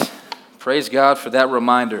Praise God for that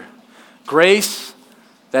reminder. Grace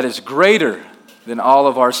that is greater than all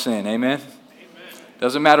of our sin. Amen? Amen.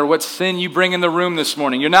 Doesn't matter what sin you bring in the room this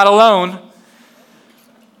morning. You're not alone.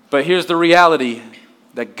 But here's the reality,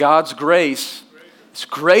 that God's grace is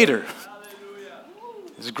greater.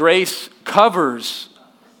 His grace covers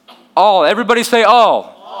all. Everybody say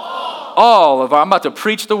all. All of our, I'm about to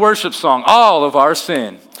preach the worship song. All of our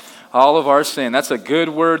sin. All of our sin. That's a good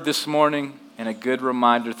word this morning and a good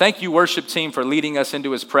reminder. Thank you, worship team, for leading us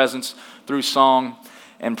into his presence through song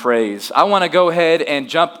and praise. I want to go ahead and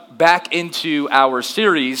jump back into our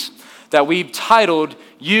series that we've titled,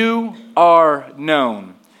 You Are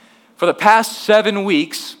Known. For the past 7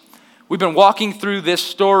 weeks, we've been walking through this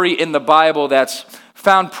story in the Bible that's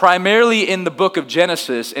found primarily in the book of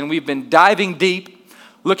Genesis, and we've been diving deep,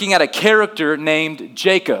 looking at a character named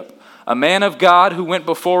Jacob, a man of God who went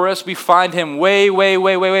before us. We find him way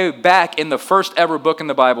back in the first ever book in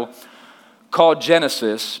the Bible called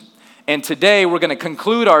Genesis. And today we're going to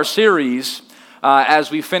conclude our series as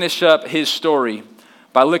we finish up his story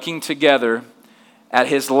by looking together at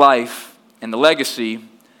his life and the legacy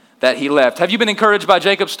that he left. Have you been encouraged by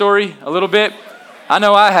Jacob's story a little bit? I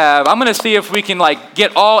know I have. I'm going to see if we can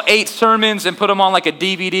get all 8 sermons and put them on a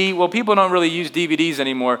DVD. Well, people don't really use DVDs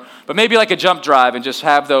anymore, but maybe a jump drive and just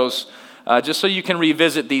have those just so you can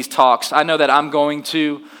revisit these talks. I know that I'm going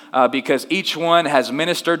to because each one has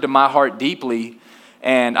ministered to my heart deeply,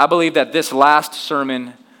 and I believe that this last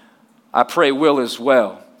sermon, I pray, will as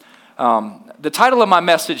well. The title of my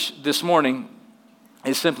message this morning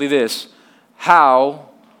is simply this: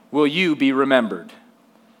 How will you be remembered?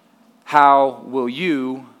 How will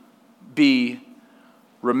you be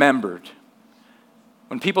remembered?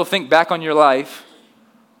 When people think back on your life,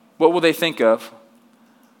 what will they think of?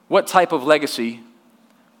 What type of legacy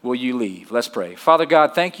will you leave? Let's pray. Father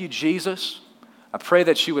God, thank you, Jesus. I pray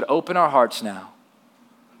that you would open our hearts now.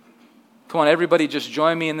 Come on, everybody, just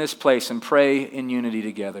join me in this place and pray in unity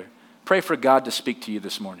together. Pray for God to speak to you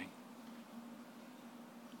this morning.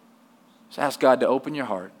 Just ask God to open your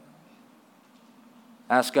heart.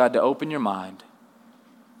 Ask God to open your mind.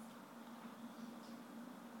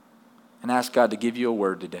 And ask God to give you a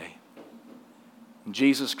word today. In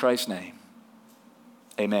Jesus Christ's name,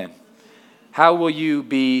 amen. How will you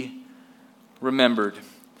be remembered?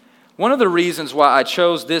 One of the reasons why I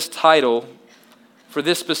chose this title for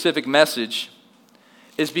this specific message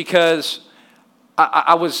is because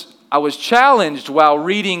I was challenged while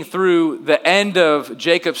reading through the end of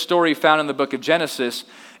Jacob's story found in the book of Genesis,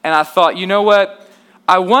 and I thought, you know what?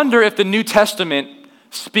 I wonder if the New Testament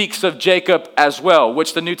speaks of Jacob as well,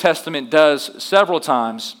 which the New Testament does several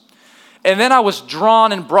times. And then I was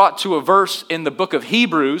drawn and brought to a verse in the book of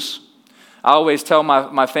Hebrews. I always tell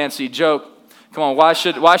my fancy joke, come on, why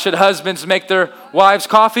should husbands make their wives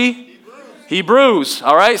coffee? Hebrews,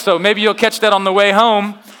 all right? So maybe you'll catch that on the way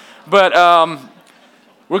home. But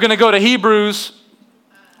we're going to go to Hebrews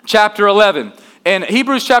chapter 11. And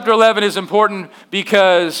Hebrews chapter 11 is important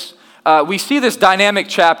because we see this dynamic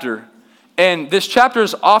chapter, and this chapter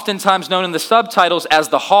is oftentimes known in the subtitles as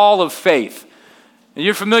the Hall of Faith. And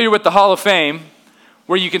you're familiar with the Hall of Fame,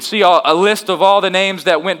 where you can see a list of all the names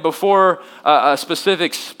that went before a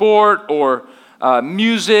specific sport or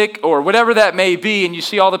music or whatever that may be, and you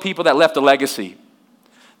see all the people that left a legacy.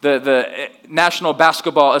 The National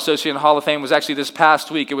Basketball Association Hall of Fame was actually this past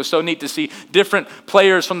week. It was so neat to see different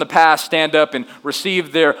players from the past stand up and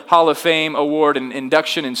receive their Hall of Fame award and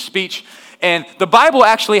induction and speech. And the Bible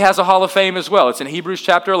actually has a Hall of Fame as well. It's in Hebrews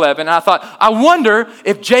chapter 11. And I thought, I wonder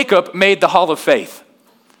if Jacob made the Hall of Faith.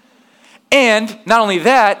 And not only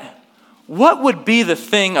that, what would be the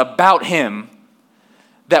thing about him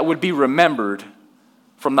that would be remembered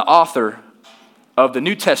from the author of the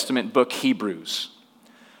New Testament book, Hebrews?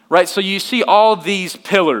 Right, so you see all these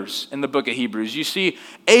pillars in the book of Hebrews. You see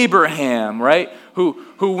Abraham, right,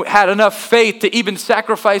 who had enough faith to even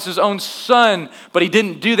sacrifice his own son, but he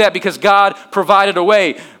didn't do that because God provided a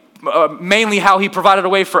way, mainly how he provided a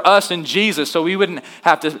way for us in Jesus, so we wouldn't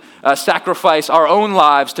have to sacrifice our own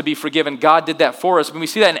lives to be forgiven. God did that for us. And we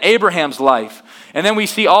see that in Abraham's life. And then we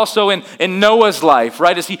see also in Noah's life,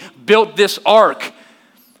 right, as he built this ark. It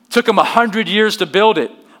took him 100 years to build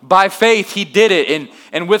it. By faith, he did it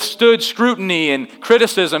and withstood scrutiny and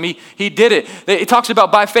criticism. He did it. It talks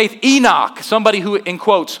about by faith, Enoch, somebody who, in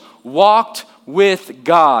quotes, walked with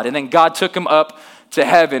God. And then God took him up to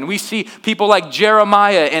heaven. We see people like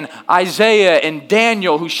Jeremiah and Isaiah and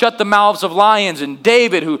Daniel who shut the mouths of lions, and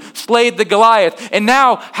David who slayed the Goliath. And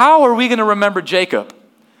now, how are we going to remember Jacob?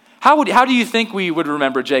 How do you think we would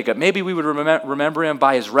remember Jacob? Maybe we would remember him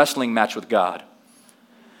by his wrestling match with God.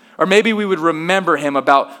 Or maybe we would remember him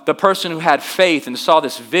about the person who had faith and saw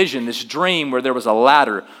this vision, this dream where there was a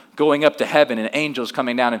ladder going up to heaven and angels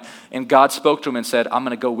coming down, and God spoke to him and said, I'm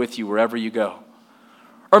going to go with you wherever you go.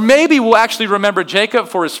 Or maybe we'll actually remember Jacob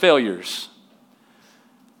for his failures,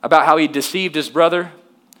 about how he deceived his brother,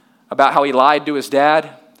 about how he lied to his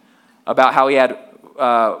dad, about how he had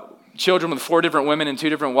children with 4 different women and 2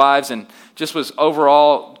 different wives and just was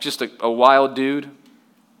overall just a wild dude.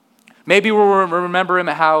 Maybe we'll remember him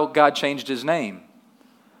how God changed his name.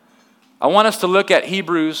 I want us to look at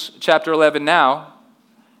Hebrews chapter 11 now,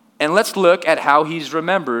 and let's look at how he's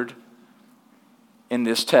remembered in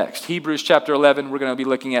this text. Hebrews chapter 11, we're going to be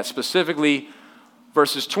looking at specifically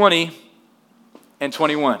verses 20 and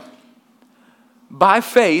 21. By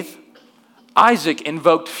faith, Isaac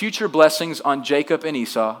invoked future blessings on Jacob and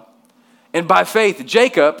Esau. And by faith,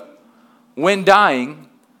 Jacob, when dying,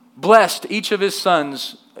 blessed each of the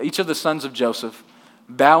sons of Joseph,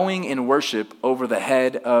 bowing in worship over the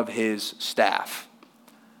head of his staff.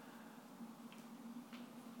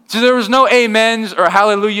 So there was no amens or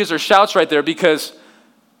hallelujahs or shouts right there, because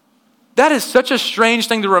that is such a strange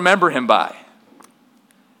thing to remember him by.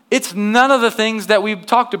 It's none of the things that we've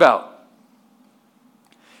talked about.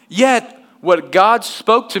 Yet, what God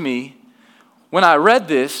spoke to me when I read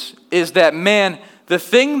this is that, man, the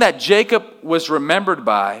thing that Jacob was remembered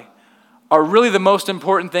by are really the most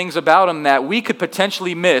important things about him that we could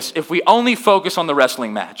potentially miss if we only focus on the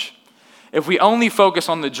wrestling match, if we only focus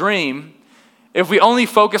on the dream, if we only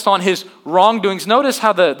focus on his wrongdoings. Notice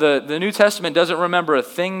how the New Testament doesn't remember a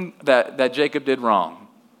thing that Jacob did wrong.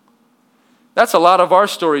 That's a lot of our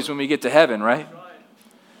stories when we get to heaven, right?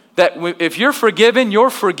 That if you're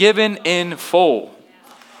forgiven in full.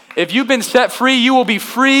 If you've been set free, you will be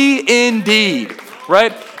free indeed,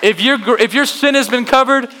 right? If your sin has been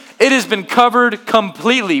covered, it has been covered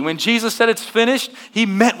completely. When Jesus said it's finished, he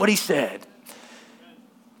meant what he said.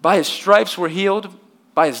 By his stripes we're healed,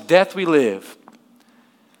 by his death we live.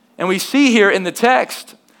 And we see here in the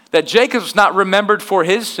text that Jacob's not remembered for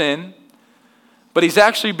his sin, but he's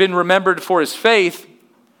actually been remembered for his faith.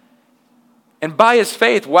 And by his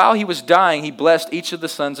faith, while he was dying, he blessed each of the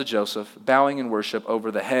sons of Joseph, bowing in worship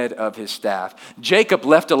over the head of his staff. Jacob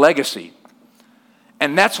left a legacy,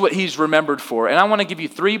 and that's what he's remembered for. And I want to give you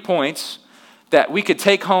 3 points that we could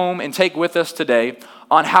take home and take with us today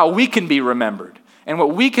on how we can be remembered and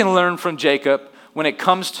what we can learn from Jacob when it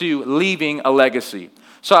comes to leaving a legacy.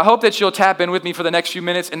 So I hope that you'll tap in with me for the next few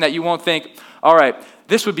minutes and that you won't think, all right,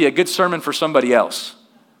 this would be a good sermon for somebody else.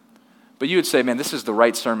 But you would say, man, this is the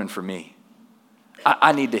right sermon for me.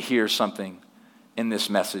 I need to hear something in this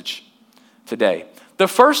message today. The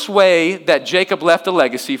first way that Jacob left a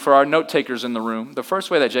legacy, for our note takers in the room, the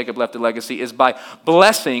first way that Jacob left a legacy is by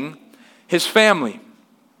blessing his family.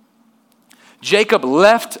 Jacob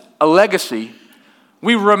left a legacy.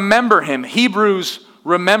 We remember him. Hebrews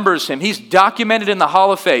remembers him. He's documented in the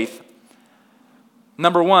Hall of Faith.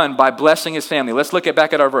 Number 1, by blessing his family. Let's look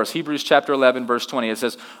back at our verse. Hebrews chapter 11, verse 20. It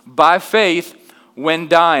says, by faith, when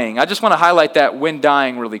dying. I just want to highlight that when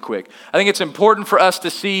dying really quick. I think it's important for us to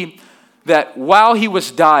see that while he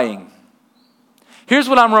was dying, here's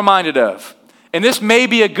what I'm reminded of. And this may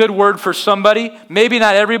be a good word for somebody, maybe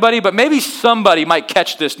not everybody, but maybe somebody might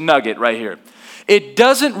catch this nugget right here. It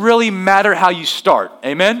doesn't really matter how you start.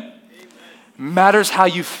 Amen? Amen. Matters how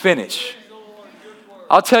you finish.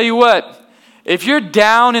 I'll tell you what, if you're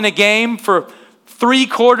down in a game for 3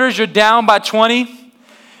 quarters, you're down by 20.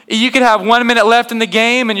 You could have 1 minute left in the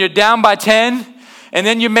game and you're down by 10. And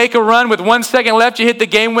then you make a run with 1 second left, you hit the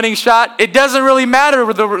game-winning shot. It doesn't really matter,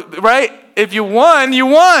 right? If you won, you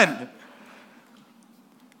won.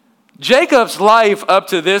 Jacob's life up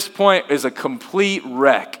to this point is a complete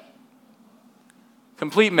wreck.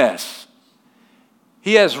 Complete mess.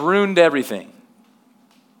 He has ruined everything.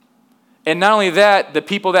 And not only that, the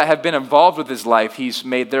people that have been involved with his life, he's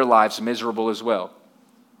made their lives miserable as well.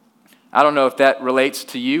 I don't know if that relates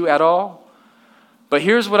to you at all, but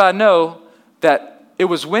here's what I know, that it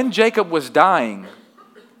was when Jacob was dying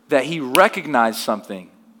that he recognized something,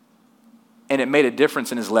 and it made a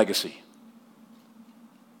difference in his legacy.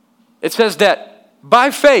 It says that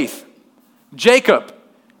by faith, Jacob,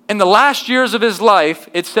 in the last years of his life,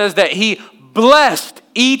 it says that he blessed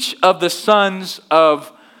each of the sons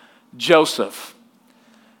of Joseph.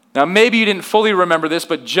 Now, maybe you didn't fully remember this,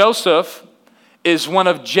 but Joseph is one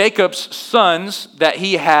of Jacob's sons that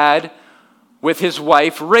he had with his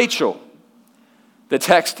wife Rachel. The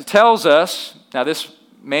text tells us, now this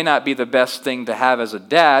may not be the best thing to have as a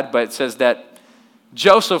dad, but it says that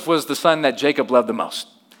Joseph was the son that Jacob loved the most.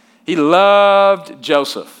 He loved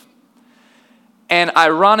Joseph. And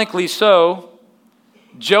ironically so,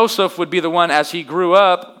 Joseph would be the one, as he grew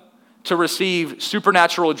up, to receive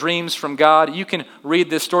supernatural dreams from God. You can read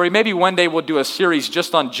this story. Maybe one day we'll do a series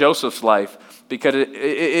just on Joseph's life, because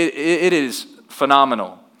it is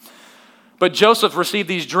phenomenal. But Joseph received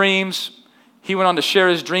these dreams. He went on to share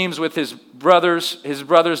his dreams with his brothers. His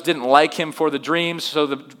brothers didn't like him for the dreams, so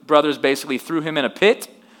the brothers basically threw him in a pit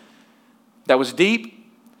that was deep.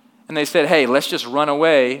 And they said, hey, let's just run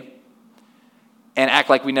away and act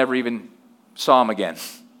like we never even saw him again,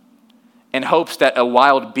 in hopes that a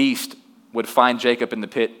wild beast would find Jacob in the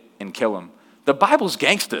pit and kill him. The Bible's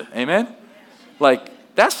gangsta, amen? Like,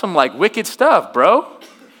 that's some like wicked stuff, bro.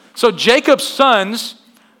 So Jacob's sons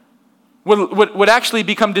would actually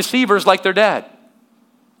become deceivers like their dad.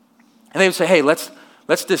 And they would say, hey, let's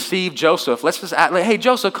deceive Joseph. Let's just act like, hey,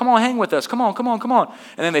 Joseph, come on, hang with us. Come on. And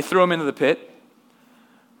then they threw him into the pit,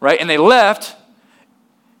 right? And they left,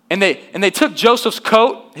 and they took Joseph's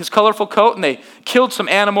coat, his colorful coat, and they killed some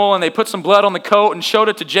animal, and they put some blood on the coat and showed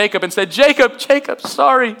it to Jacob and said, Jacob,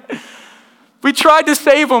 sorry. We tried to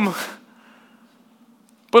save him,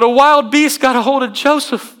 but a wild beast got a hold of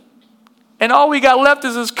Joseph, and all we got left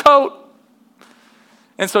is his coat.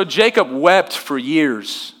 And so Jacob wept for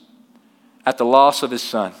years at the loss of his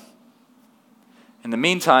son. In the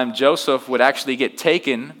meantime, Joseph would actually get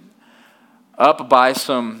taken up by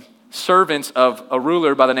some servants of a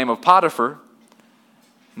ruler by the name of Potiphar.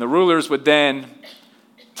 And the rulers would then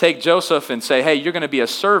take Joseph and say, hey, you're going to be a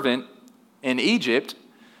servant in Egypt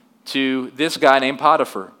to this guy named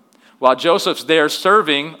Potiphar. While Joseph's there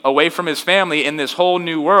serving away from his family in this whole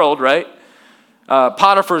new world, right?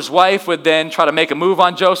 Potiphar's wife would then try to make a move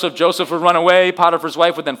on Joseph. Joseph would run away. Potiphar's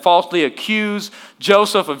wife would then falsely accuse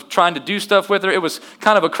Joseph of trying to do stuff with her. It was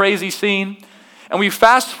kind of a crazy scene. And we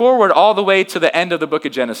fast forward all the way to the end of the book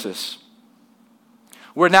of Genesis,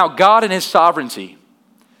 where now God in his sovereignty,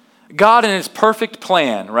 God in his perfect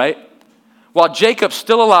plan, right? While Jacob's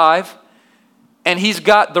still alive and he's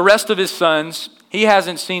got the rest of his sons, he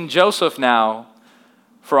hasn't seen Joseph now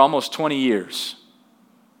for almost 20 years.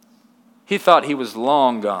 He thought he was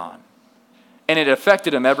long gone, and it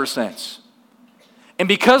affected him ever since. And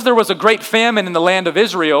because there was a great famine in the land of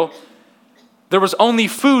Israel, there was only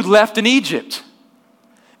food left in Egypt.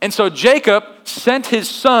 And so Jacob sent his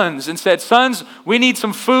sons and said, sons, we need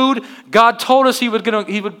some food. God told us he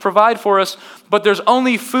would provide for us, but there's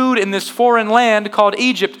only food in this foreign land called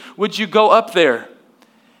Egypt. Would you go up there?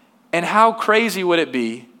 And how crazy would it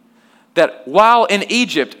be that while in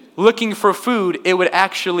Egypt looking for food, it would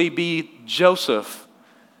actually be Joseph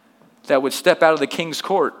that would step out of the king's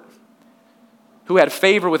court, who had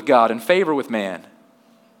favor with God and favor with man.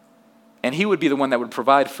 And he would be the one that would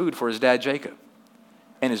provide food for his dad Jacob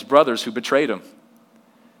and his brothers who betrayed him.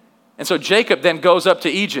 And so Jacob then goes up to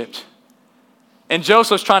Egypt, and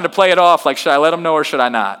Joseph's trying to play it off like, should I let him know or should I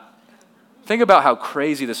not? Think about how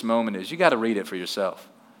crazy this moment is. You got to read it for yourself.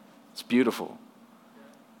 It's beautiful.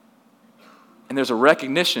 And there's a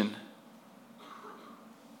recognition,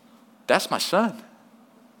 that's my son.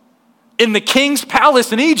 In the king's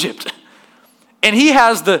palace in Egypt. And he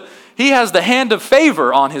has the hand of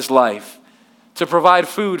favor on his life to provide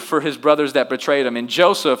food for his brothers that betrayed him. And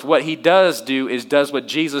Joseph, what he does what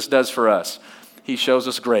Jesus does for us. He shows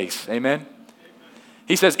us grace. Amen?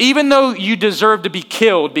 He says, even though you deserve to be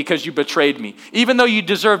killed because you betrayed me, even though you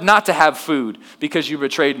deserve not to have food because you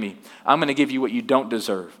betrayed me, I'm going to give you what you don't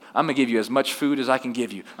deserve. I'm going to give you as much food as I can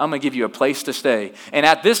give you. I'm going to give you a place to stay. And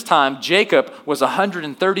at this time, Jacob was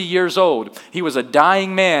 130 years old. He was a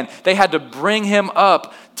dying man. They had to bring him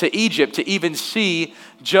up to Egypt to even see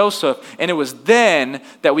Joseph. And it was then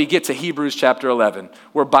that we get to Hebrews chapter 11,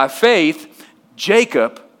 where by faith,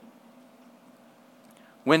 Jacob,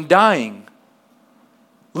 when dying,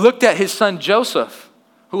 looked at his son Joseph,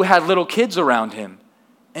 who had little kids around him.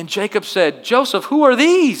 And Jacob said, Joseph, who are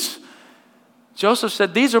these? Joseph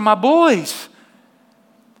said, these are my boys.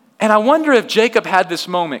 And I wonder if Jacob had this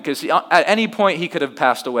moment, because at any point he could have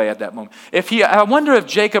passed away at that moment. I wonder if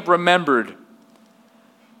Jacob remembered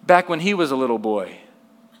back when he was a little boy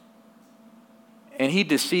and he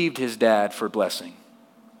deceived his dad for blessing.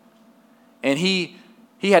 And he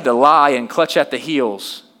had to lie and clutch at the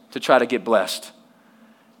heels to try to get blessed.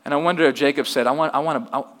 And I wonder if Jacob said,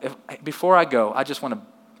 before I go, I just want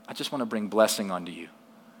to bring blessing onto you.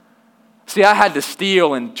 See, I had to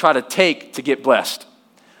steal and try to take to get blessed.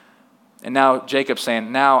 And now Jacob's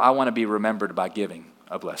saying, now I want to be remembered by giving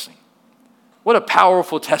a blessing. What a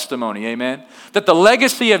powerful testimony, amen? That the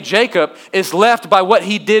legacy of Jacob is left by what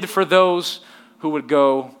he did for those who would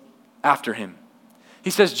go after him. He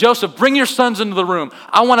says, Joseph, bring your sons into the room.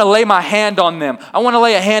 I want to lay my hand on them. I want to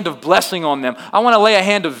lay a hand of blessing on them. I want to lay a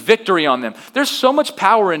hand of victory on them. There's so much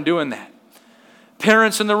power in doing that.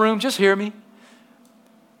 Parents in the room, just hear me.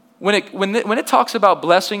 When it talks about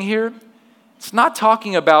blessing here, it's not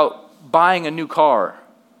talking about buying a new car.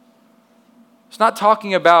 It's not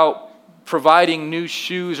talking about providing new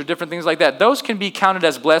shoes or different things like that. Those can be counted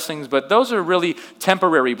as blessings, but those are really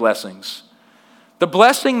temporary blessings. The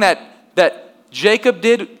blessing that Jacob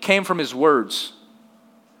did came from his words.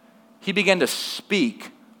 He began to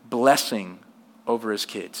speak blessing over his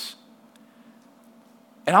kids.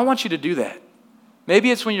 And I want you to do that.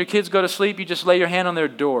 Maybe it's when your kids go to sleep, you just lay your hand on their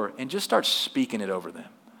door and just start speaking it over them.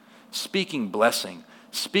 Speaking blessing,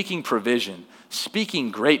 speaking provision, speaking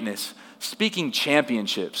greatness, speaking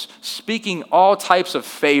championships, speaking all types of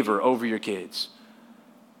favor over your kids.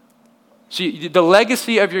 See, the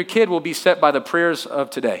legacy of your kid will be set by the prayers of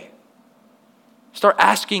today. Start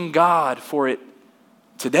asking God for it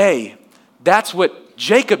today. That's what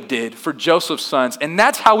Jacob did for Joseph's sons, and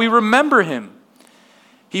that's how we remember him.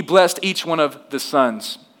 He blessed each one of the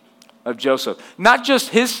sons of Joseph. Not just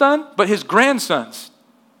his son, but his grandsons.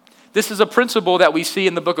 This is a principle that we see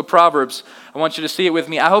in the book of Proverbs. I want you to see it with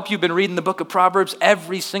me. I hope you've been reading the book of Proverbs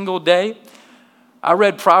every single day. I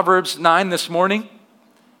read Proverbs 9 this morning,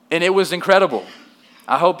 and it was incredible.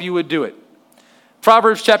 I hope you would do it.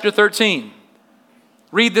 Proverbs chapter 13.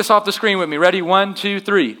 Read this off the screen with me. Ready? 1, 2,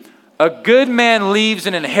 3. A good man leaves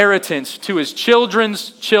an inheritance to his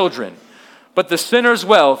children's children, but the sinner's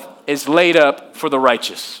wealth is laid up for the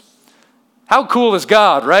righteous. How cool is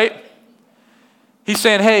God, right? He's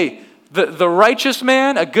saying, hey, the righteous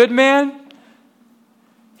man, a good man,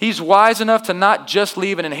 he's wise enough to not just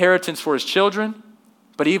leave an inheritance for his children,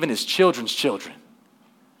 but even his children's children.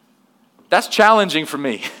 That's challenging for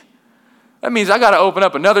me. That means I got to open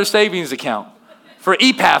up another savings account for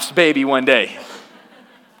EPAF's baby one day.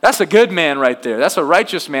 That's a good man right there. That's a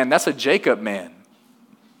righteous man. That's a Jacob man.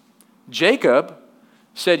 Jacob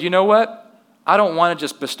said, you know what? I don't want to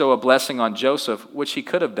just bestow a blessing on Joseph, which he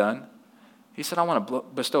could have done. He said, I want to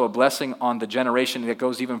bestow a blessing on the generation that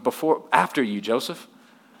goes even after you, Joseph.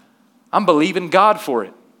 I'm believing God for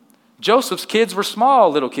it. Joseph's kids were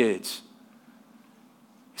small little kids.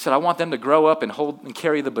 He said, I want them to grow up and hold and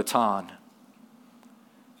carry the baton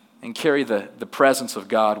and carry the presence of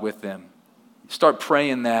God with them. Start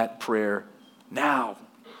praying that prayer now.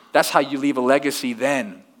 That's how you leave a legacy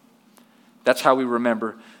then. That's how we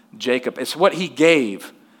remember Jacob. It's what he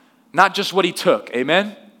gave, not just what he took.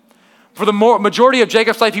 Amen? For the majority of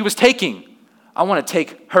Jacob's life, he was taking. I want to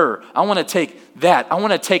take her. I want to take that. I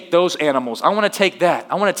want to take those animals. I want to take that.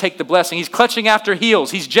 I want to take the blessing. He's clutching after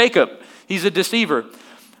heels. He's Jacob. He's a deceiver.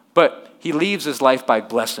 But he leaves his life by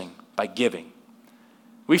blessing, by giving.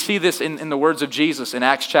 We see this in the words of Jesus in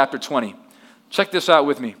Acts chapter 20. Check this out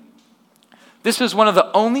with me. This is one of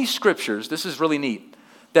the only scriptures, this is really neat,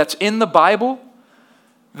 that's in the Bible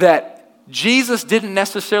that Jesus didn't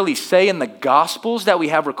necessarily say in the Gospels that we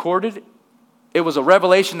have recorded. It was a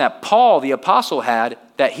revelation that Paul, the apostle, had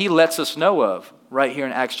that he lets us know of right here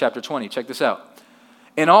in Acts chapter 20. Check this out.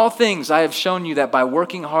 In all things I have shown you that by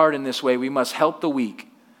working hard in this way we must help the weak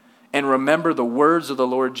and remember the words of the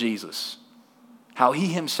Lord Jesus. How he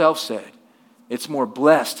himself said, it's more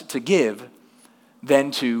blessed to give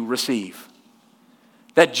than to receive.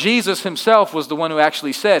 That Jesus himself was the one who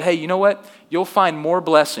actually said, hey, you know what? You'll find more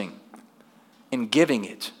blessing in giving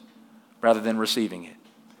it rather than receiving it.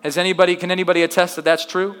 Can anybody attest that that's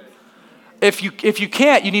true? If you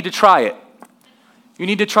can't, you need to try it. You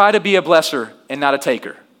need to try to be a blesser and not a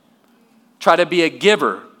taker. Try to be a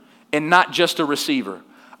giver and not just a receiver.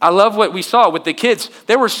 I love what we saw with the kids.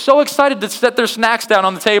 They were so excited to set their snacks down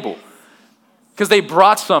on the table because they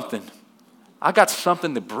brought something. I got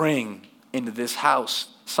something to bring into this house,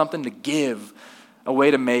 something to give, a way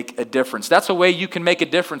to make a difference. That's a way you can make a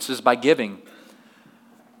difference is by giving.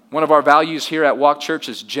 One of our values here at Walk Church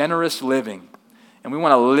is generous living, and we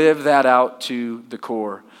want to live that out to the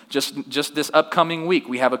core. Just this upcoming week,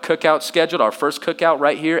 we have a cookout scheduled, our first cookout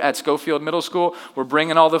right here at Schofield Middle School. We're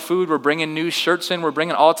bringing all the food. We're bringing new shirts in. We're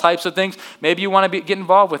bringing all types of things. Maybe you want to get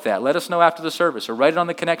involved with that. Let us know after the service or write it on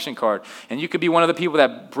the connection card. And you could be one of the people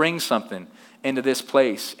that brings something into this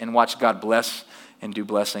place and watch God bless and do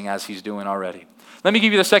blessing as he's doing already. Let me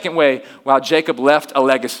give you the second way how Jacob left a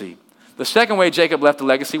legacy. The second way Jacob left a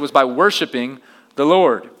legacy was by worshiping the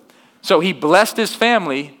Lord. So he blessed his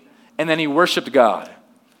family and then he worshiped God.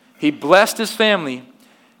 He blessed his family,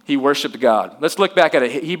 he worshiped God. Let's look back at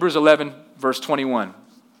it. Hebrews 11, verse 21.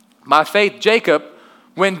 By faith, Jacob,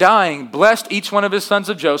 when dying, blessed each one of his sons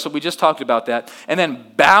of Joseph. We just talked about that. And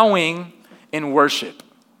then bowing in worship.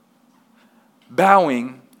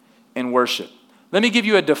 Bowing in worship. Let me give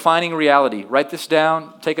you a defining reality. Write this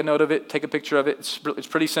down, take a note of it, take a picture of it. It's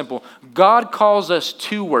pretty simple. God calls us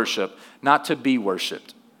to worship, not to be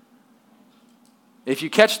worshiped. If you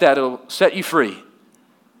catch that, it'll set you free.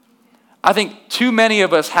 I think too many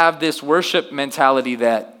of us have this worship mentality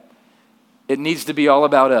that it needs to be all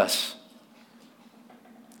about us.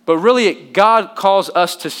 But really, God calls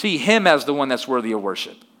us to see him as the one that's worthy of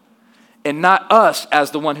worship, and not us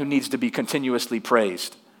as the one who needs to be continuously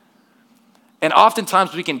praised. And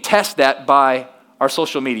oftentimes we can test that by our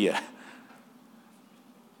social media.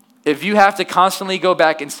 If you have to constantly go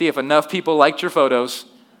back and see if enough people liked your photos,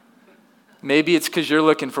 maybe it's because you're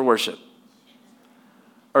looking for worship.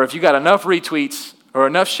 Or if you got enough retweets or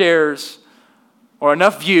enough shares or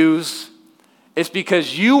enough views, it's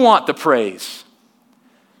because you want the praise.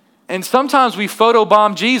 And sometimes we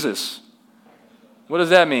photobomb Jesus. What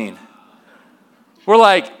does that mean? We're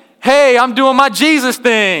like, hey, I'm doing my Jesus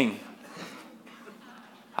thing.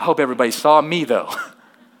 I hope everybody saw me, though.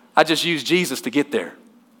 I just used Jesus to get there.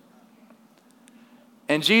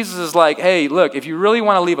 And Jesus is like, hey, look, if you really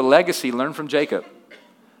want to leave a legacy, learn from Jacob.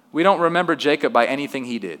 We don't remember Jacob by anything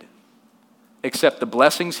he did, except the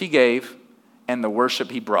blessings he gave and the worship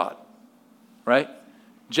he brought, right?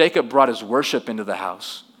 Jacob brought his worship into the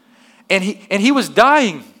house. And he was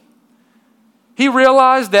dying. He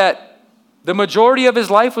realized that the majority of his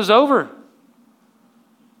life was over.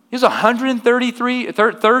 He was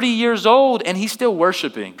 30 years old, and he's still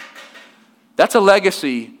worshiping. That's a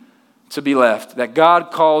legacy to be left, that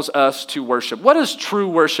God calls us to worship. What does true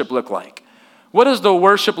worship look like? What does the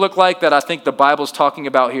worship look like that I think the Bible's talking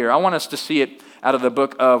about here? I want us to see it out of the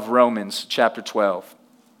book of Romans, chapter 12.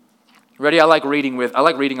 Ready? I like reading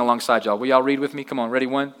alongside y'all. Will y'all read with me? Come on, ready?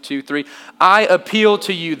 1, 2, 3. I appeal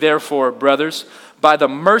to you, therefore, brothers, by the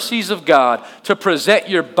mercies of God, to present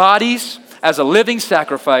your bodies as a living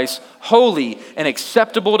sacrifice, holy and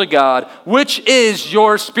acceptable to God, which is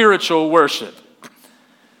your spiritual worship.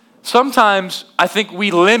 Sometimes I think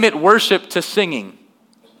we limit worship to singing.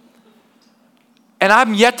 And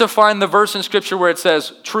I'm yet to find the verse in Scripture where it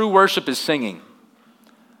says true worship is singing.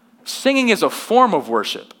 Singing is a form of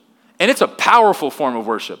worship. And it's a powerful form of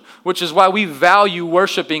worship, which is why we value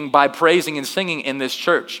worshiping by praising and singing in this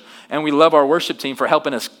church. And we love our worship team for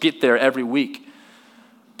helping us get there every week.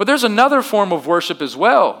 But there's another form of worship as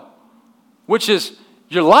well, which is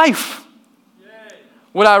your life.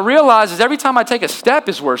 What I realize is every time I take a step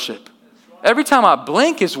is worship. Every time I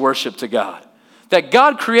blink is worship to God. That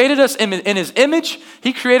God created us in his image.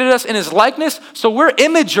 He created us in his likeness. So we're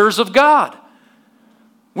imagers of God.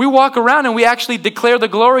 We walk around and we actually declare the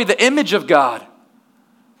glory, the image of God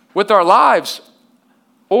with our lives.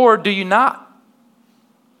 Or do you not?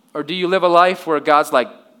 Or do you live a life where God's like,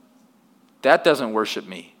 that doesn't worship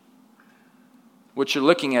me. What you're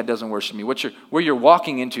looking at doesn't worship me. Where you're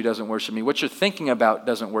walking into doesn't worship me. What you're thinking about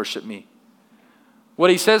doesn't worship me.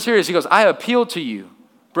 What he says here is he goes, I appeal to you,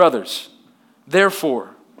 brothers,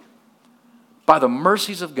 therefore, by the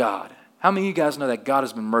mercies of God. How many of you guys know that God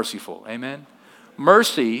has been merciful? Amen?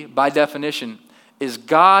 Mercy, by definition, is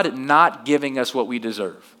God not giving us what we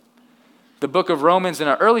deserve. The book of Romans in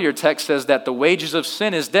our earlier text says that the wages of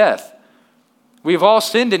sin is death. We've all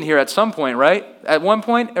sinned in here at some point, right? At one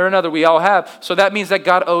point or another, we all have. So that means that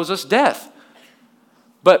God owes us death.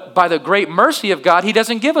 But by the great mercy of God, he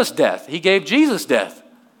doesn't give us death. He gave Jesus death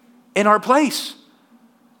in our place.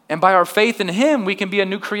 And by our faith in him, we can be a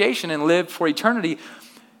new creation and live for eternity.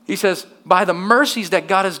 He says, by the mercies that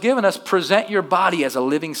God has given us, present your body as a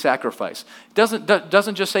living sacrifice. It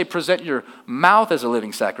doesn't just say present your mouth as a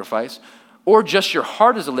living sacrifice or just your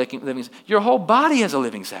heart as a living, your whole body as a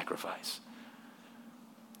living sacrifice.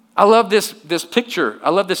 I love this picture. I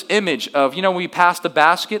love this image of, when we pass the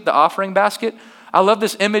basket, the offering basket. I love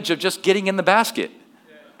this image of just getting in the basket.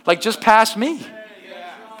 Like, just pass me.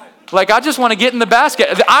 Like, I just want to get in the basket.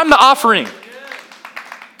 I'm the offering.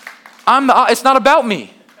 It's not about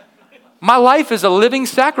me. My life is a living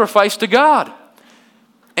sacrifice to God.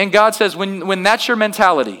 And God says, when that's your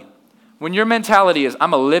mentality, when your mentality is,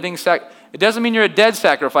 I'm a living sacrifice, it doesn't mean you're a dead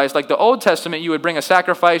sacrifice. Like the Old Testament, you would bring a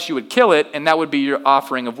sacrifice, you would kill it, and that would be your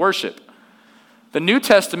offering of worship. The New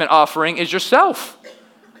Testament offering is yourself.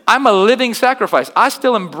 I'm a living sacrifice. I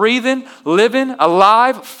still am breathing, living,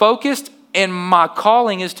 alive, focused, and my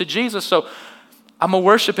calling is to Jesus. So I'm going to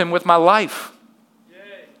worship him with my life.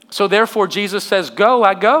 So therefore, Jesus says, go,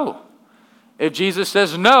 I go. If Jesus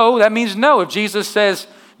says no, that means no. If Jesus says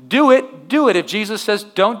do it, do it. If Jesus says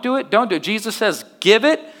don't do it, don't do it. Jesus says give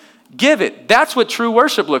it, give it. That's what true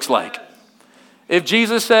worship looks like. If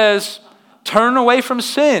Jesus says turn away from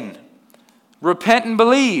sin, Repent and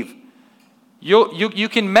believe. You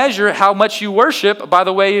can measure how much you worship by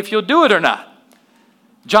the way if you'll do it or not.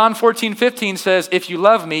 John 14:15 says, if you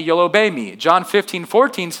love me, you'll obey me. John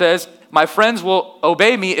 15:14 says, my friends will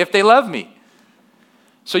obey me if they love me.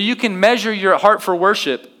 So you can measure your heart for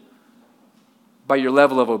worship by your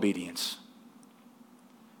level of obedience.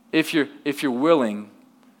 If you're willing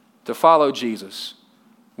to follow Jesus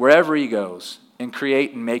wherever he goes and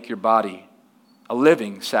create and make your body a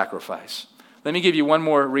living sacrifice. Let me give you one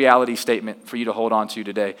more reality statement for you to hold on to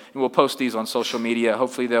today. And we'll post these on social media.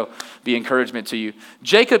 Hopefully they'll be encouragement to you.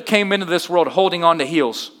 Jacob came into this world holding on to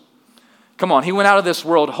heels. Come on, he went out of this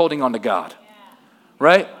world holding on to God.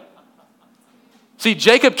 Right? See,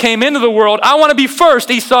 Jacob came into the world, I want to be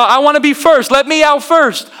first. Esau, I want to be first. Let me out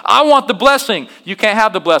first. I want the blessing. You can't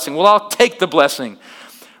have the blessing. Well, I'll take the blessing.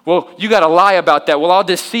 Well, you got to lie about that. Well, I'll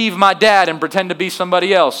deceive my dad and pretend to be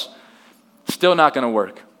somebody else. Still not going to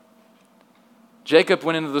work. Jacob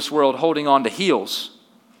went into this world holding on to heels,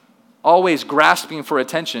 always grasping for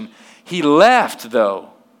attention. He left, though,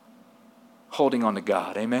 holding on to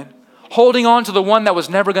God. Amen? Holding on to the one that was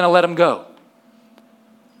never going to let him go.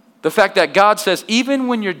 The fact that God says, even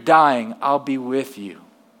when you're dying, I'll be with you.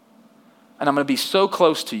 And I'm going to be so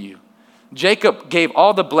close to you. Jacob gave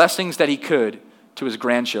all the blessings that he could to his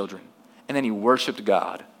grandchildren. And then he worshiped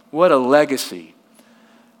God. What a legacy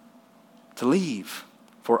to leave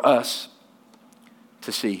for us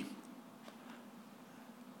to see.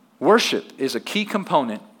 Worship is a key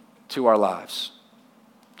component to our lives.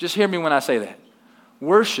 Just hear me when I say that.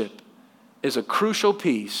 Worship is a crucial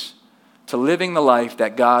piece to living the life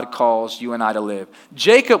that God calls you and I to live.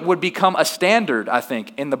 Jacob would become a standard, I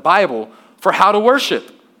think, in the Bible for how to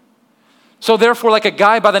worship. So therefore, like a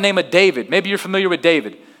guy by the name of David, maybe you're familiar with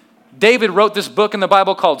David. David wrote this book in the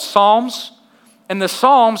Bible called Psalms. And the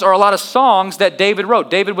Psalms are a lot of songs that David wrote.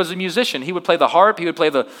 David was a musician. He would play the harp. He would play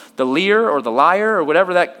the lyre or the lyre or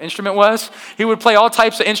whatever that instrument was. He would play all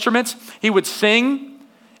types of instruments. He would sing.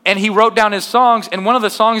 And he wrote down his songs. And one of the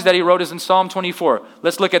songs that he wrote is in Psalm 24.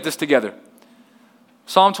 Let's look at this together.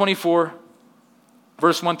 Psalm 24,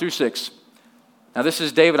 verse 1 through 6. Now this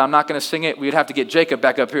is David. I'm not going to sing it. We'd have to get Jacob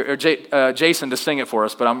back up here, or Jason to sing it for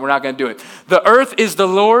us, but we're not going to do it. The earth is the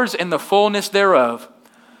Lord's and the fullness thereof,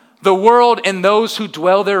 the world and those who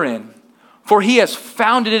dwell therein. For he has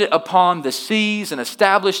founded it upon the seas and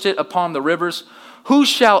established it upon the rivers. Who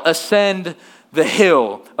shall ascend the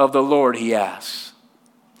hill of the Lord, he asks.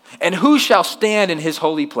 And who shall stand in his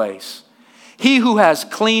holy place? He who has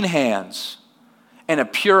clean hands and a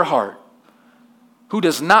pure heart, who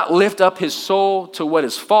does not lift up his soul to what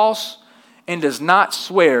is false and does not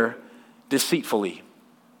swear deceitfully.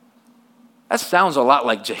 That sounds a lot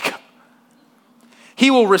like Jacob.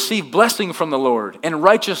 He will receive blessing from the Lord and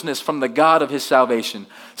righteousness from the God of his salvation.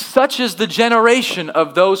 Such is the generation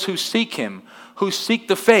of those who seek him, who seek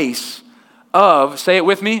the face of, say it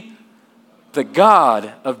with me, the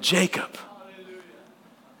God of Jacob.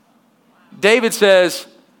 David says,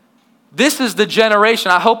 this is the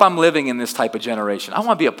generation. I hope I'm living in this type of generation. I want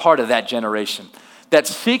to be a part of that generation that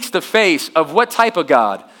seeks the face of what type of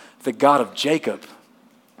God? The God of Jacob.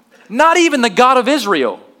 Not even the God of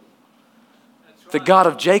Israel. The God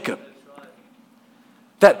of Jacob.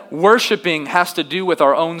 That worshiping has to do with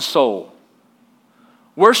our own soul.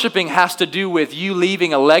 Worshiping has to do with you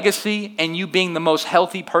leaving a legacy and you being the most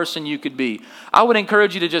healthy person you could be. I would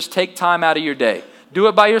encourage you to just take time out of your day. Do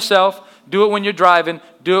it by yourself. Do it when you're driving.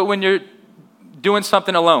 Do it when you're doing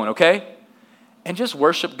something alone, okay? And just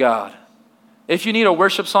worship God. If you need a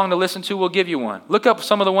worship song to listen to, we'll give you one. Look up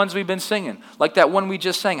some of the ones we've been singing. Like that one we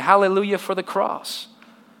just sang, Hallelujah for the Cross.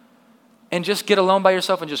 And just get alone by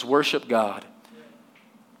yourself and just worship God.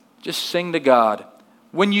 Just sing to God.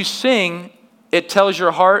 When you sing, it tells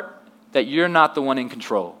your heart that you're not the one in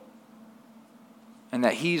control. And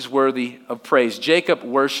that he's worthy of praise. Jacob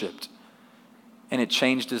worshiped. And it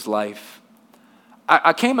changed his life.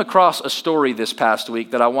 I came across a story this past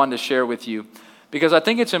week that I wanted to share with you. Because I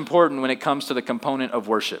think it's important when it comes to the component of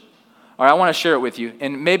worship. All right, I want to share it with you.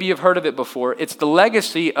 And maybe you've heard of it before. It's the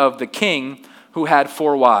legacy of the king who had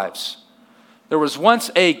 4 wives. There was once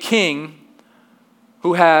a king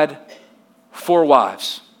who had 4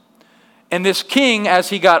 wives. And this king, as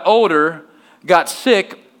he got older, got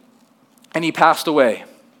sick and he passed away.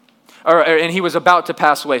 And he was about to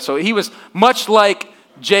pass away. So he was much like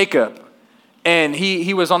Jacob. And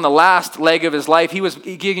he was on the last leg of his life. He was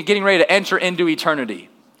getting ready to enter into eternity.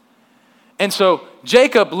 And so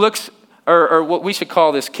Jacob looks, or what we should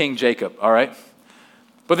call this King Jacob, all right?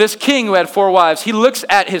 But this king who had 4 wives, he looks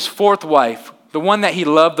at his 4th wife, the one that he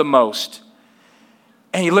loved the most.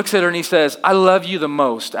 And he looks at her and he says, I love you the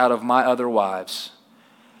most out of my other wives.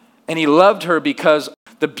 And he loved her because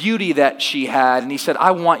the beauty that she had. And he said,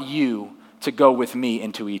 I want you to go with me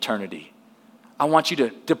into eternity. I want you to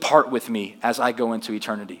depart with me as I go into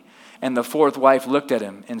eternity. And the fourth wife looked at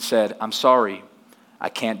him and said, I'm sorry, I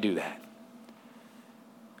can't do that.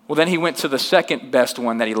 Well, then he went to the second best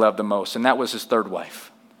one that he loved the most, and that was his third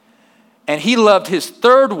wife. And he loved his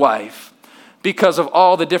third wife because of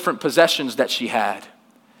all the different possessions that she had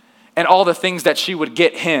and all the things that she would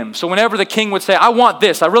get him. So whenever the king would say, I want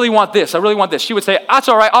this, I really want this, I really want this, she would say, that's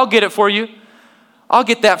all right, I'll get it for you. I'll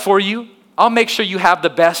get that for you. I'll make sure you have the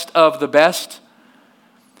best of the best.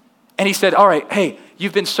 And he said, all right, hey,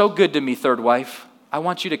 you've been so good to me, third wife. I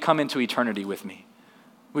want you to come into eternity with me.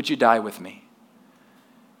 Would you die with me?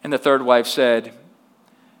 And the third wife said,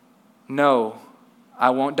 no, I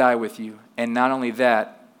won't die with you. And not only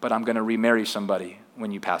that, but I'm going to remarry somebody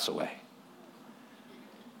when you pass away.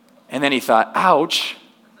 And then he thought, ouch,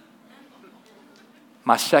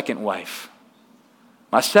 my second wife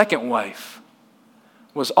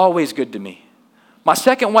was always good to me. My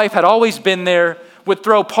second wife had always been there, would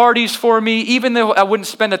throw parties for me, even though I wouldn't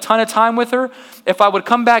spend a ton of time with her. If I would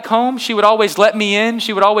come back home, she would always let me in.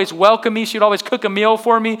 She would always welcome me. She would always cook a meal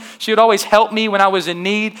for me. She would always help me when I was in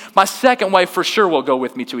need. My second wife for sure will go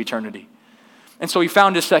with me to eternity. And so he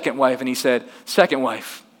found his second wife and he said, second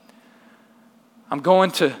wife, I'm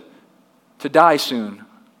going to die soon.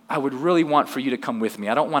 I would really want for you to come with me.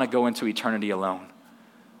 I don't want to go into eternity alone.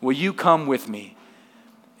 Will you come with me?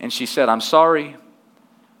 And she said, I'm sorry,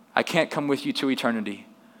 I can't come with you to eternity,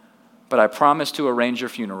 but I promise to arrange your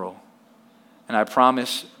funeral, and I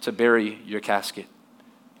promise to bury your casket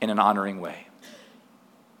in an honoring way.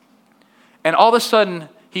 And all of a sudden,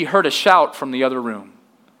 he heard a shout from the other room.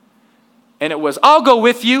 And it was, I'll go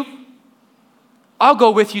with you. I'll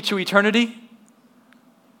go with you to eternity.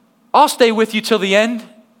 I'll stay with you till the end.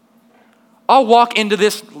 I'll walk into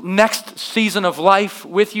this next season of life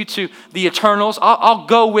with you to the eternals. I'll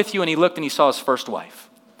go with you. And he looked and he saw his first wife.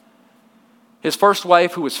 His first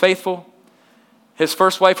wife who was faithful. His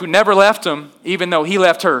first wife who never left him, even though he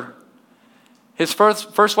left her. His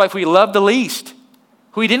first wife who he loved the least,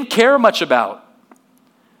 who he didn't care much about.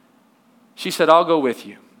 She said, I'll go with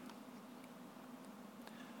you.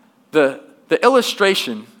 The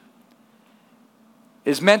illustration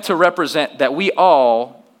is meant to represent that we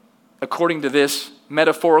all, according to this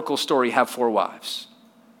metaphorical story, have four wives.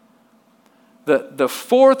 The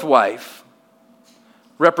fourth wife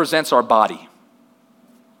represents our body.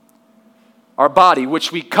 Our body,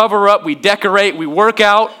 which we cover up, we decorate, we work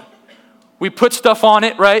out, we put stuff on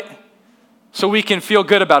it, right? So we can feel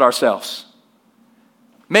good about ourselves.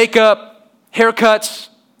 Makeup, haircuts,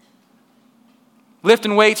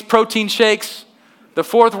 lifting weights, protein shakes. The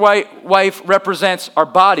fourth wife represents our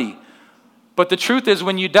body. But the truth is,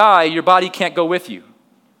 when you die, your body can't go with you.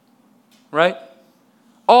 Right?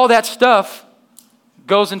 All that stuff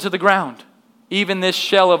goes into the ground. Even this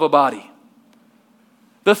shell of a body.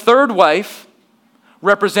 The third wife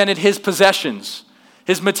represented his possessions,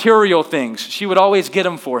 his material things. She would always get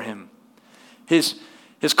them for him. His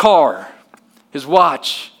car, his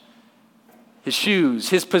watch, his shoes,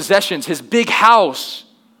 his possessions, his big house.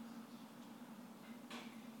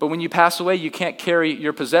 But when you pass away, you can't carry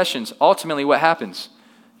your possessions. Ultimately, what happens?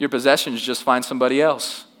 Your possessions just find somebody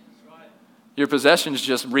else. Your possessions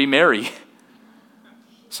just remarry.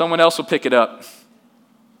 Someone else will pick it up.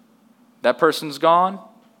 That person's gone.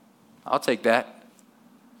 I'll take that.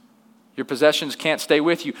 Your possessions can't stay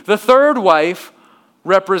with you. The third wife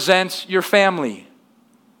represents your family.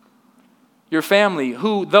 Your family,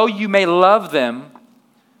 who, though you may love them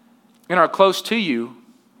and are close to you,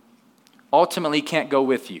 ultimately can't go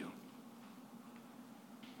with you.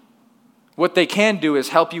 What they can do is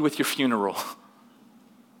help you with your funeral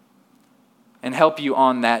and help you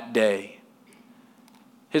on that day.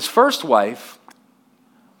 His first wife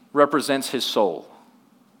represents his soul.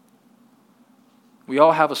 We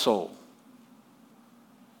all have a soul.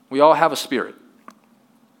 We all have a spirit.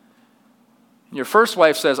 And your first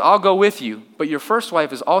wife says, I'll go with you, but your first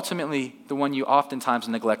wife is ultimately the one you oftentimes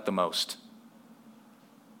neglect the most,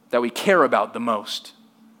 that we care about the most.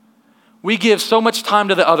 We give so much time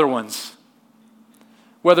to the other ones,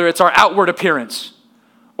 whether it's our outward appearance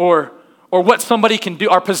or what somebody can do,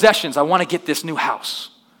 our possessions. I want to get this new house.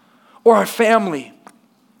 Or our family,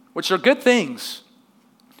 which are good things.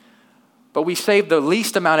 But we save the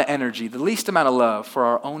least amount of energy, the least amount of love for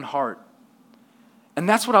our own heart. And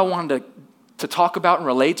that's what I wanted to talk about and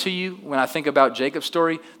relate to you when I think about Jacob's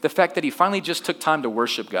story, the fact that he finally just took time to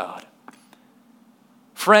worship God.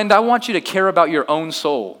 Friend, I want you to care about your own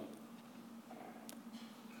soul.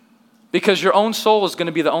 Because your own soul is going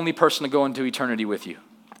to be the only person to go into eternity with you.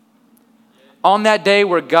 On that day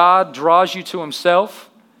where God draws you to himself,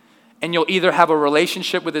 and you'll either have a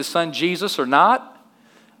relationship with his son Jesus or not,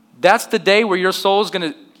 that's the day where your soul is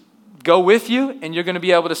going to go with you, and you're going to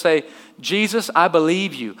be able to say, Jesus, I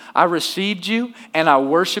believe you. I received you, and I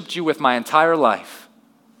worshiped you with my entire life.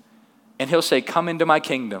 And he'll say, come into my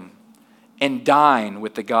kingdom and dine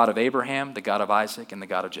with the God of Abraham, the God of Isaac, and the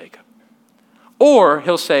God of Jacob. Or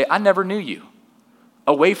he'll say, I never knew you.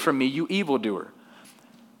 Away from me, you evildoer.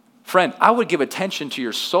 Friend, I would give attention to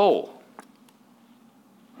your soul.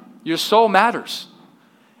 Your soul matters.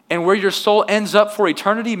 And where your soul ends up for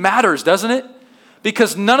eternity matters, doesn't it?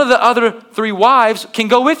 Because none of the other 3 wives can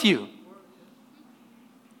go with you.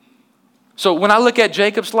 So when I look at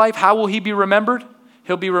Jacob's life, how will he be remembered?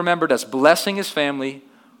 He'll be remembered as blessing his family,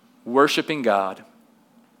 worshiping God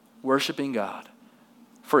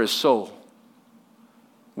for his soul.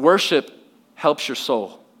 Worship helps your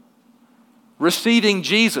soul. Receiving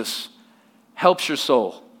Jesus helps your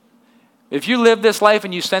soul. If you live this life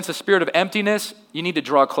and you sense a spirit of emptiness, you need to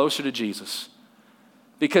draw closer to Jesus.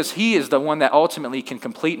 Because he is the one that ultimately can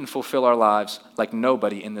complete and fulfill our lives like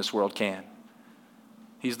nobody in this world can.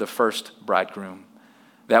 He's the first bridegroom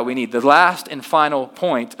that we need. The last and final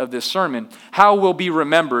point of this sermon, how we'll be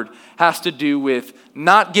remembered, has to do with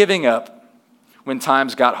not giving up when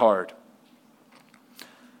times got hard.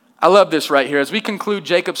 I love this right here. As we conclude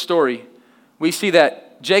Jacob's story, we see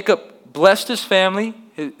that Jacob blessed his family,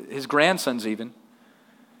 his grandsons even.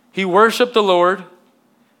 He worshiped the Lord,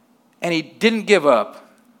 and he didn't give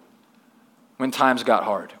up when times got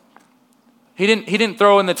hard. He didn't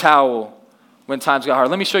throw in the towel when times got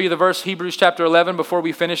hard. Let me show you the verse, Hebrews chapter 11, before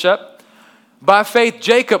we finish up. By faith,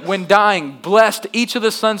 Jacob, when dying, blessed each of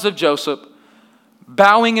the sons of Joseph,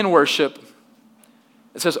 bowing in worship.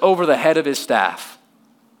 It says, over the head of his staff.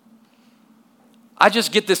 I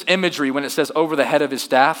just get this imagery when it says over the head of his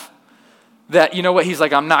staff, that, you know what, he's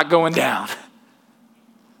like, I'm not going down.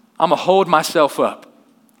 I'm going to hold myself up.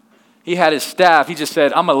 He had his staff. He just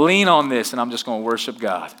said, I'm going to lean on this, and I'm just going to worship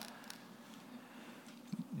God.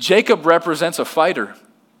 Jacob represents a fighter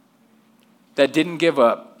that didn't give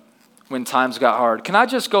up when times got hard. Can I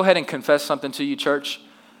just go ahead and confess something to you, church?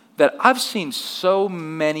 That I've seen so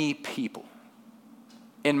many people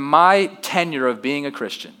in my tenure of being a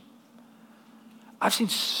Christian. I've seen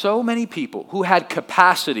so many people who had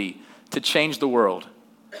capacity to change the world,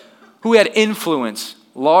 who had influence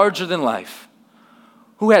larger than life,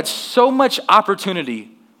 who had so much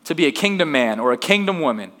opportunity to be a kingdom man or a kingdom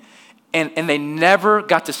woman, and they never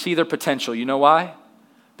got to see their potential. You know why?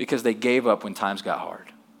 Because they gave up when times got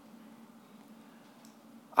hard.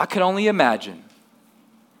 I could only imagine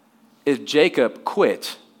if Jacob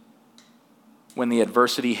quit when the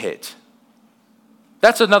adversity hit.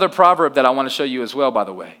 That's another proverb that I want to show you as well, by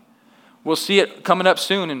the way. We'll see it coming up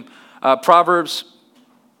soon in Proverbs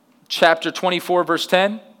chapter 24, verse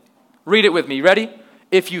 10. Read it with me. Ready?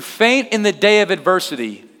 If you faint in the day of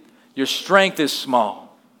adversity, your strength is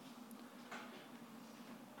small.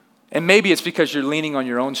 And maybe it's because you're leaning on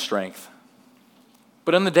your own strength.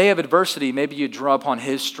 But on the day of adversity, maybe you draw upon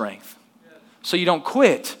his strength. So you don't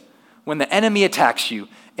quit when the enemy attacks you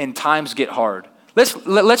and times get hard.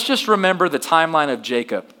 Let's just remember the timeline of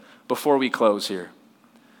Jacob before we close here.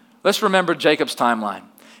 Let's remember Jacob's timeline.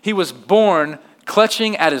 He was born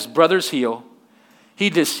clutching at his brother's heel. He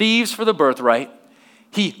deceives for the birthright.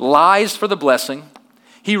 He lies for the blessing.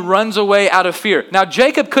 He runs away out of fear. Now,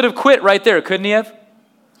 Jacob could have quit right there, couldn't he have?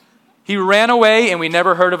 He ran away and we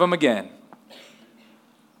never heard of him again.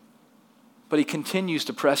 But he continues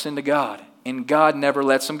to press into God, and God never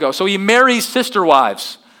lets him go. So he marries sister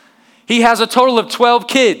wives. He has a total of 12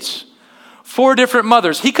 kids, 4 different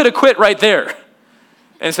mothers. He could have quit right there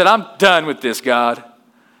and said, I'm done with this, God.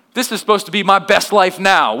 This is supposed to be my best life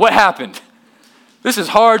now. What happened? This is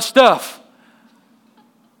hard stuff.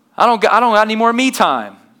 I don't got any more me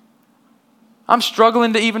time. I'm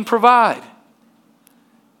struggling to even provide.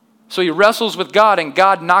 So he wrestles with God, and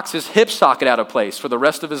God knocks his hip socket out of place for the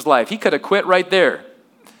rest of his life. He could have quit right there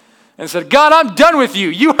and said, God, I'm done with you.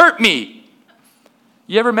 You hurt me.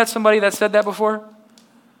 You ever met somebody that said that before?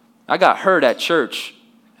 I got hurt at church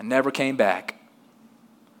and never came back.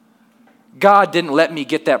 God didn't let me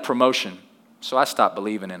get that promotion, so I stopped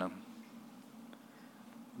believing in him.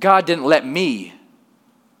 God didn't let me.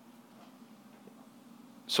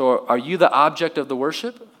 So are you the object of the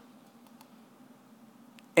worship?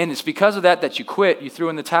 And it's because of that you quit, you threw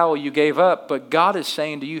in the towel, you gave up. But God is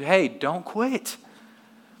saying to you, hey, don't quit.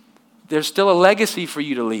 There's still a legacy for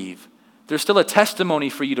you to leave. There's still a testimony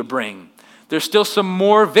for you to bring. There's still some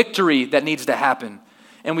more victory that needs to happen.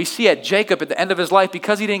 And we see at Jacob at the end of his life,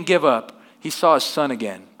 because he didn't give up, he saw his son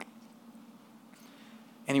again.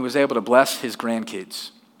 And he was able to bless his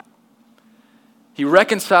grandkids. He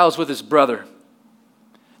reconciles with his brother.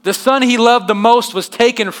 The son he loved the most was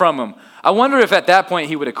taken from him. I wonder if at that point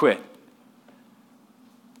he would have quit.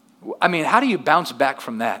 I mean, how do you bounce back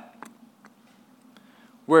from that?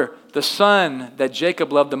 Where the son that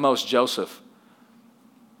Jacob loved the most, Joseph,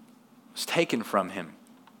 was taken from him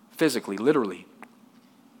physically, literally.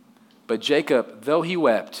 But Jacob, though he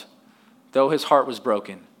wept, though his heart was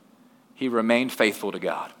broken, he remained faithful to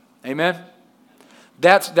God. Amen?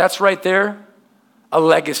 That's right there, a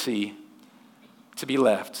legacy to be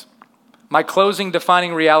left. My closing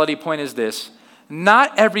defining reality point is this: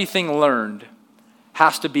 not everything learned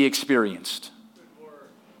has to be experienced.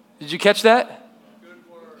 Did you catch that?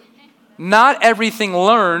 Not everything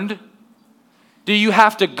learned do you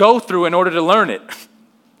have to go through in order to learn it.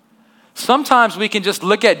 Sometimes we can just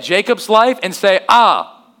look at Jacob's life and say,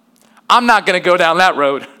 I'm not going to go down that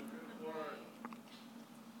road.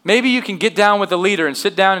 Maybe you can get down with a leader and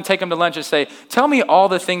sit down and take them to lunch and say, tell me all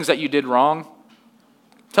the things that you did wrong.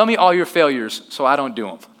 Tell me all your failures so I don't do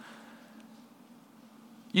them.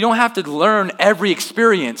 You don't have to learn every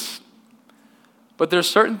experience, but there's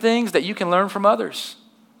certain things that you can learn from others.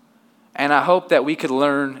 And I hope that we could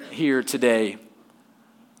learn here today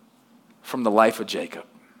from the life of Jacob.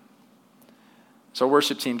 So our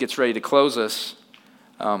worship team gets ready to close us.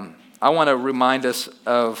 I want to remind us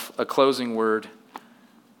of a closing word.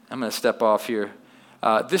 I'm going to step off here.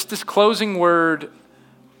 This closing word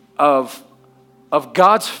of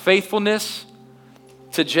God's faithfulness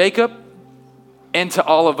to Jacob and to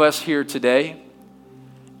all of us here today,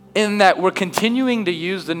 in that we're continuing to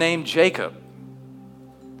use the name Jacob.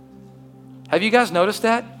 Have you guys noticed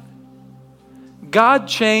that? God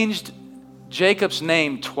changed Jacob's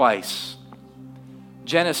name twice.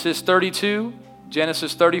 Genesis 32,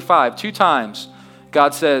 Genesis 35, 2 times.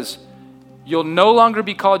 God says, you'll no longer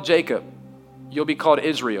be called Jacob, you'll be called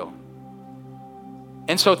Israel.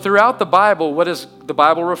 And so throughout the Bible, what does the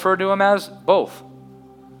Bible refer to him as? Both.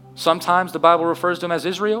 Sometimes the Bible refers to him as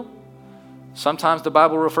Israel. Sometimes the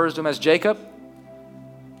Bible refers to him as Jacob.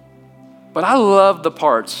 But I love the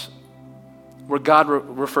parts where God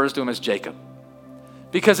refers to him as Jacob,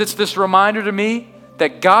 because it's this reminder to me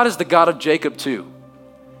that God is the God of Jacob too.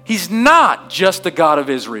 He's not just the God of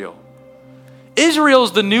Israel.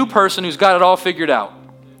 Israel's the new person who's got it all figured out.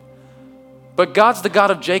 But God's the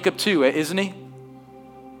God of Jacob too, isn't he?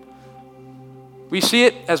 We see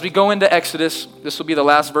it as we go into Exodus. This will be the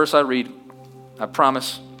last verse I read, I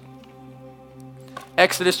promise.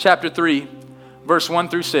 Exodus chapter 3, verse 1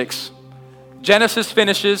 through 6. Genesis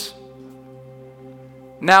finishes.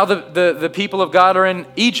 Now the people of God are in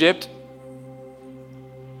Egypt.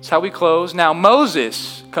 That's how we close. Now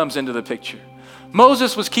Moses comes into the picture.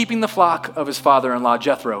 Moses was keeping the flock of his father-in-law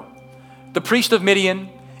Jethro, the priest of Midian,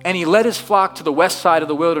 and he led his flock to the west side of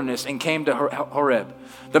the wilderness and came to Horeb,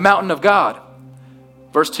 the mountain of God.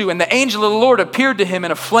 Verse 2, and the angel of the Lord appeared to him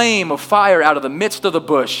in a flame of fire out of the midst of the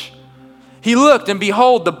bush. He looked, and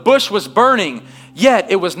behold, the bush was burning,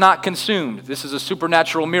 yet it was not consumed. This is a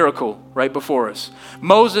supernatural miracle right before us.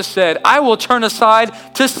 Moses said, I will turn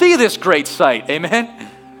aside to see this great sight. Amen.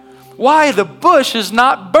 Why? The bush is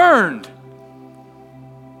not burned.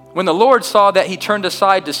 When the Lord saw that he turned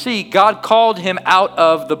aside to see, God called him out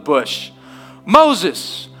of the bush.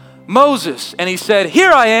 Moses, Moses. And he said,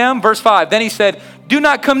 here I am. Verse 5. Then he said, do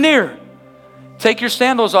not come near. Take your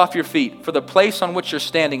sandals off your feet, for the place on which you're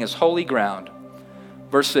standing is holy ground.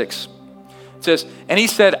 Verse 6. It says, and he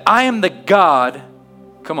said, I am the God.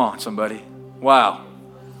 Come on, somebody. Wow.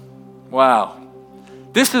 Wow.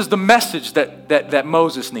 This is the message that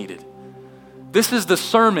Moses needed. This is the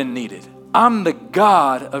sermon needed. I'm the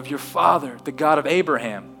God of your father, the God of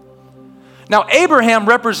Abraham. Now, Abraham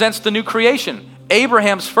represents the new creation.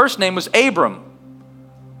 Abraham's first name was Abram.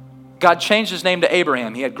 God changed his name to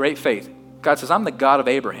Abraham. He had great faith. God says, I'm the God of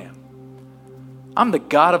Abraham. I'm the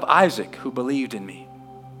God of Isaac who believed in me.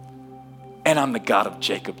 And I'm the God of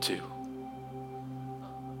Jacob too.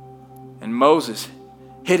 And Moses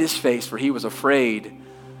hid his face, for he was afraid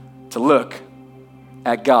to look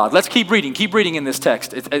at God. Let's keep reading in this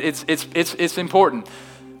text. It's important.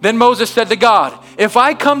 Then Moses said to God, if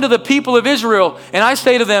I come to the people of Israel and I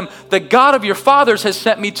say to them, the God of your fathers has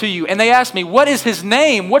sent me to you, and they ask me, what is his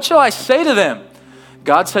name? What shall I say to them?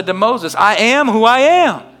 God said to Moses, I am who I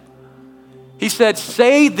am. He said,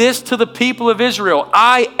 say this to the people of Israel,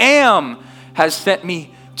 I am has sent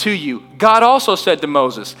me to you. God also said to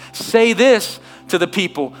Moses, say this to the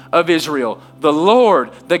people of Israel, the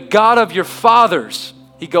Lord, the God of your fathers,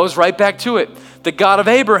 He goes right back to it. The God of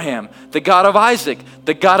Abraham, the God of Isaac,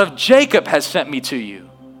 the God of Jacob has sent me to you.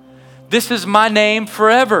 This is my name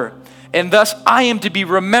forever, and thus I am to be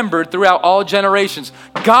remembered throughout all generations.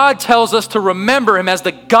 God tells us to remember him as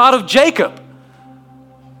the God of Jacob,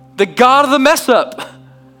 the God of the mess up,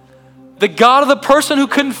 the God of the person who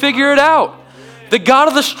couldn't figure it out, the God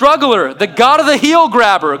of the struggler, the God of the heel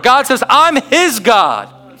grabber. God says, I'm his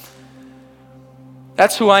God.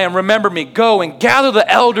 That's who I am. Remember me. Go and gather the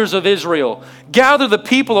elders of Israel. Gather the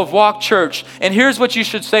people of Walk Church. And here's what you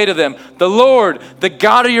should say to them. The Lord, the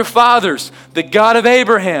God of your fathers, the God of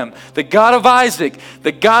Abraham, the God of Isaac,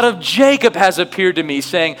 the God of Jacob has appeared to me,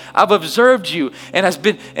 saying, I've observed you and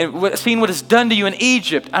seen what is done to you in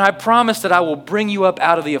Egypt. And I promise that I will bring you up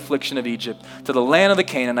out of the affliction of Egypt to the land of the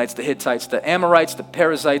Canaanites, the Hittites, the Amorites, the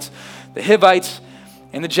Perizzites, the Hivites,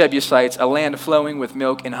 and the Jebusites, a land flowing with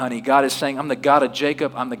milk and honey. God is saying, I'm the God of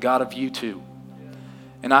Jacob. I'm the God of you too.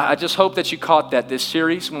 And I just hope that you caught that this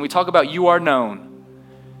series, when we talk about you are known,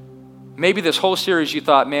 maybe this whole series you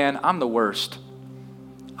thought, man, I'm the worst.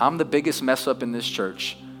 I'm the biggest mess up in this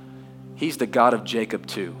church. He's the God of Jacob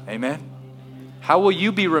too. Amen? How will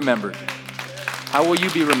you be remembered? How will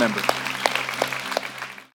you be remembered?